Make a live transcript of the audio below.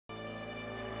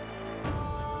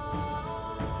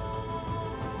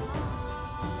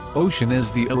Oshun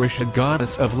is the Orisha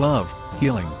goddess of love,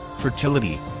 healing,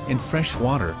 fertility, and fresh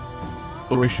water.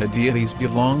 Orisha deities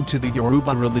belong to the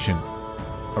Yoruba religion.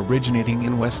 Originating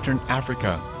in Western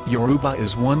Africa, Yoruba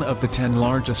is one of the 10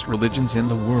 largest religions in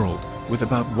the world, with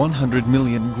about 100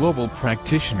 million global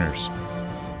practitioners.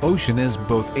 Oshun is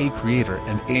both a creator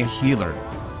and a healer.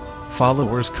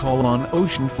 Followers call on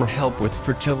Oshun for help with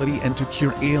fertility and to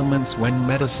cure ailments when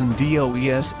medicine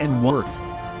doesn't work.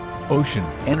 Oshun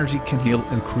energy can heal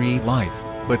and create life,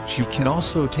 but she can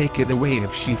also take it away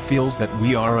if she feels that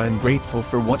we are ungrateful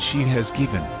for what she has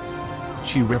given.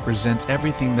 She represents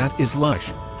everything that is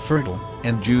lush, fertile,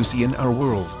 and juicy in our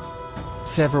world.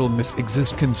 Several myths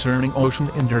exist concerning Oshun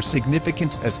and her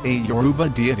significance as a Yoruba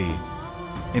deity.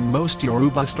 In most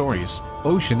Yoruba stories,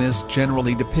 Oshun is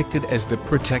generally depicted as the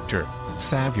protector,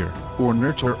 savior, or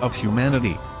nurturer of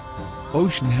humanity.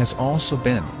 Oshun has also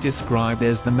been described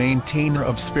as the maintainer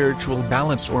of spiritual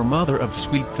balance or mother of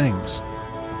sweet things.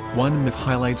 One myth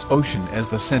highlights Oshun as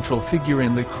the central figure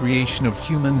in the creation of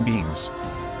human beings.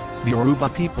 The Yoruba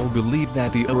people believe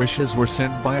that the Orishas were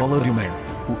sent by Olodumare,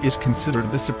 who is considered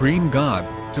the supreme god,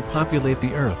 to populate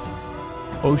the earth.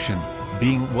 Oshun,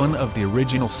 being one of the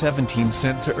original 17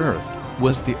 sent to earth,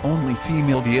 was the only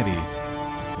female deity.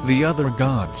 The other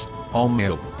gods, all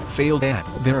male, failed at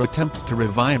their attempts to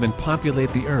revive and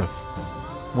populate the earth.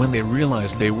 When they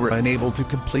realized they were unable to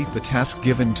complete the task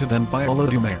given to them by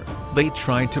Olodumare, they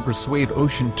tried to persuade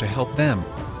Oshun to help them.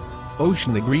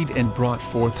 Oshun agreed and brought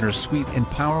forth her sweet and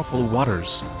powerful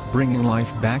waters, bringing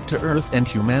life back to earth and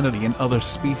humanity and other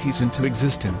species into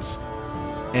existence.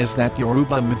 As that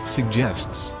Yoruba myth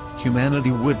suggests,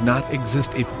 humanity would not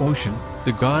exist if Oshun,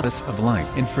 the goddess of life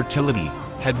and fertility,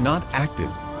 had not acted.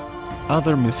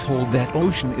 Other myths hold that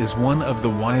Oshun is one of the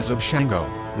wives of Shango,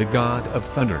 the god of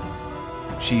thunder.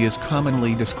 She is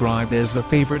commonly described as the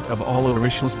favorite of all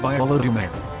Orishas by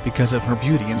Olodumare, because of her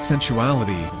beauty and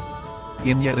sensuality.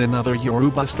 In yet another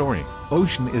Yoruba story,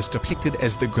 Oshun is depicted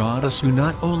as the goddess who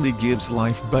not only gives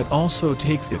life but also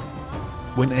takes it.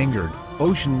 When angered,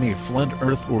 Oshun may flood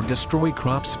earth or destroy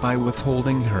crops by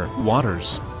withholding her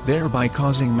waters, thereby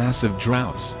causing massive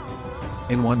droughts.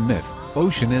 In one myth,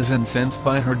 Oshun is incensed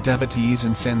by her devotees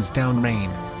and sends down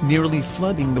rain, nearly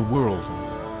flooding the world.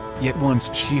 Yet once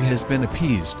she has been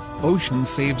appeased, Oshun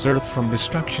saves earth from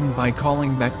destruction by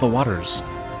calling back the waters.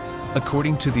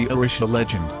 According to the Orisha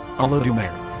legend,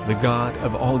 Olodumare, the god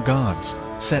of all gods,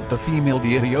 sent the female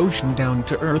deity Oshun down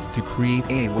to earth to create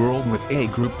a world with a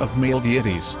group of male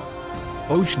deities.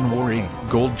 Oshun wore a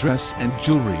gold dress and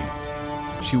jewelry.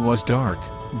 She was dark,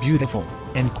 beautiful,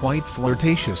 and quite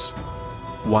flirtatious.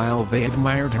 While they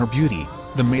admired her beauty,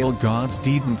 the male gods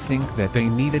didn't think that they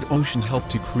needed Oshun help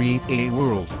to create a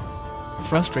world.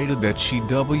 Frustrated that she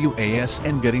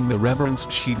wasn't getting the reverence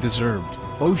she deserved,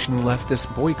 Oshun left this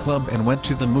boy club and went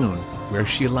to the moon, where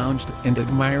she lounged and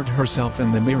admired herself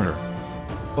in the mirror.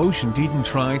 Oshun didn't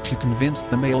try to convince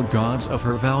the male gods of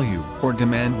her value or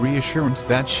demand reassurance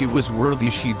that she was worthy.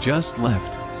 She just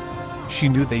left. She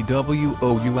knew they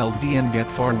wouldn't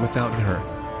get far without her.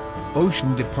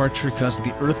 Oshun's departure caused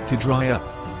the earth to dry up.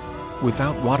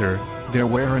 Without water, there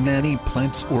weren't any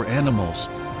plants or animals.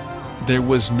 There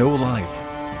was no life.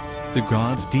 The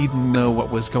gods didn't know what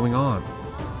was going on.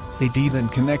 They didn't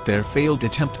connect their failed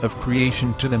attempt of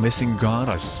creation to the missing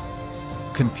goddess.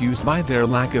 Confused by their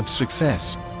lack of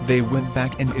success, they went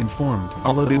back and informed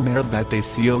Olodumare that they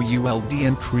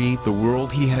couldn't create the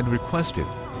world he had requested.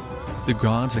 The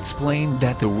gods explained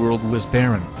that the world was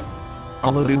barren.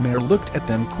 Olodumare looked at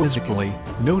them quizzically,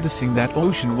 noticing that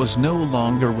Oshun was no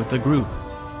longer with the group.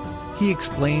 He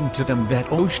explained to them that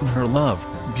Oshun, her love,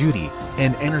 beauty,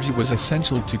 and energy was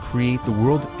essential to create the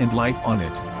world and life on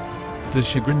it. The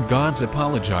chagrined gods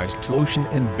apologized to Oshun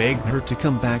and begged her to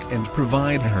come back and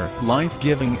provide her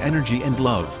life-giving energy and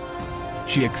love.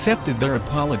 She accepted their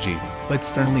apology, but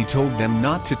sternly told them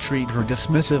not to treat her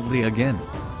dismissively again.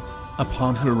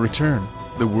 Upon her return,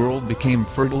 the world became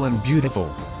fertile and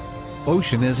beautiful.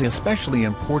 Oshun is especially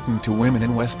important to women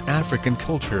in West African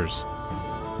cultures.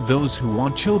 Those who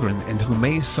want children and who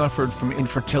may suffered from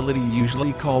infertility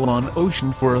usually call on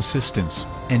Oshun for assistance,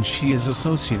 and she is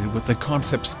associated with the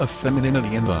concepts of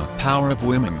femininity and the power of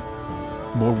women.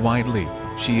 More widely,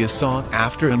 she is sought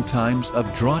after in times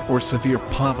of drought or severe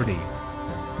poverty.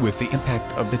 With the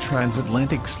impact of the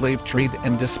transatlantic slave trade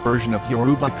and dispersion of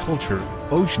Yoruba culture,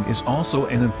 Oshun is also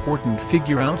an important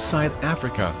figure outside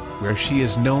Africa, where she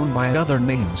is known by other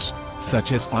names,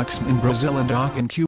 such as Oxum in Brazil and Ok in Cuba.